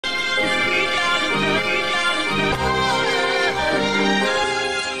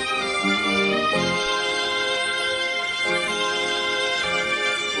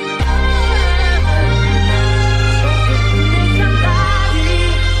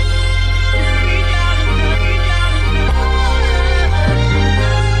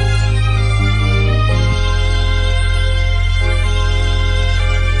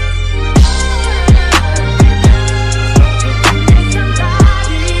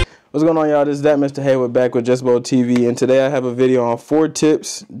What's going on, y'all? This is that Mr. Hayward back with Just Bowl TV, and today I have a video on 4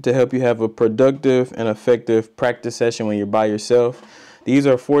 tips to help you have a productive and effective practice session when you're by yourself. These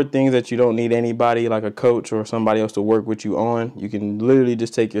are 4 things that you don't need anybody like a coach or somebody else to work with you on. You can literally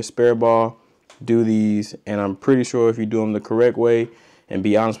just take your spare ball, do these, and I'm pretty sure if you do them the correct way and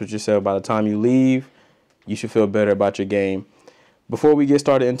be honest with yourself, by the time you leave, you should feel better about your game. Before we get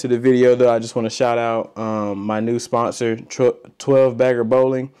started into the video, though, I just want to shout out my new sponsor, 12 Bagger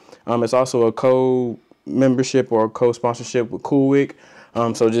Bowling. It's also a co-membership or a co-sponsorship with Coolwick.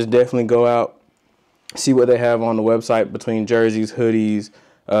 So just definitely go out, see what they have on the website between jerseys, hoodies,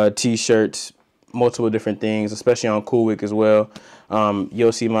 T-shirts, multiple different things, especially on Coolwick as well.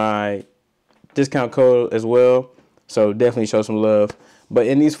 You'll see my discount code as well. So definitely show some love. But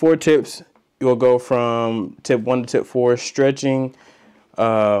in these 4 tips, you'll go from tip 1 to tip 4, stretching,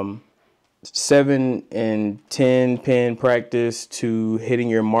 7 and 10 pin practice to hitting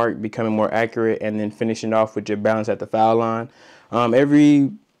your mark, becoming more accurate, and then finishing off with your balance at the foul line.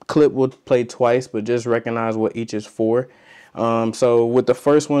 Every clip will play twice, but just recognize what each is for. So with the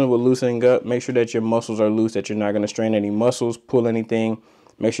first one, with loosening up, make sure that your muscles are loose, that you're not going to strain any muscles, pull anything.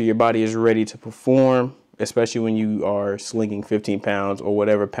 Make sure your body is ready to perform, especially when you are slinging 15 pounds or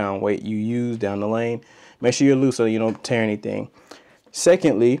whatever pound weight you use down the lane. Make sure you're loose so you don't tear anything.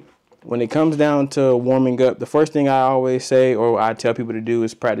 Secondly, when it comes down to warming up, the first thing I always say, or I tell people to do,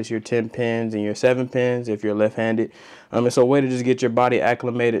 is practice your 10 pins and your 7 pins if you're left-handed. It's a way to just get your body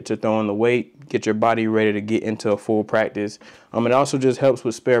acclimated to throwing the weight, get your body ready to get into a full practice. It also just helps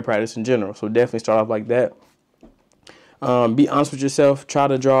with spare practice in general, so definitely start off like that. Be honest with yourself. Try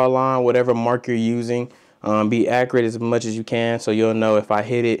to draw a line, whatever mark you're using. Be accurate as much as you can so you'll know if I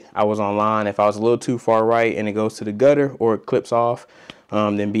hit it, I was on line. If I was a little too far right and it goes to the gutter or it clips off,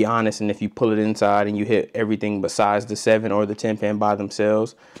 then be honest. And if you pull it inside and you hit everything besides the 7 or the 10 pin by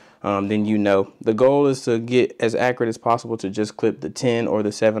themselves, then you know. The goal is to get as accurate as possible to just clip the 10 or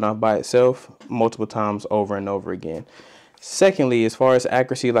the 7 off by itself multiple times over and over again. Secondly, as far as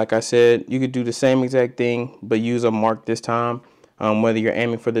accuracy, like I said, you could do the same exact thing, but use a mark this time. Whether you're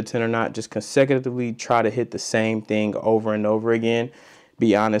aiming for the 10 or not, just consecutively try to hit the same thing over and over again.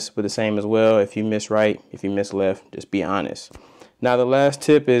 Be honest with the same as well. If you miss right, if you miss left, just be honest. Now, the last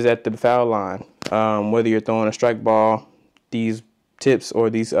tip is at the foul line. Whether you're throwing a strike ball, these tips or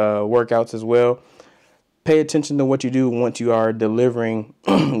these workouts as well, pay attention to what you do once you are delivering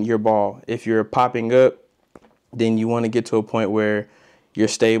your ball. If you're popping up, then you want to get to a point where you're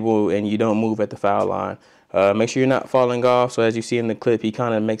stable and you don't move at the foul line. Make sure you're not falling off. So as you see in the clip, he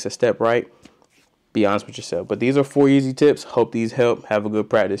kind of makes a step right. Be honest with yourself. But these are 4 easy tips. Hope these help. Have a good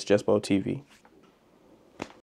practice. Just Bowl TV.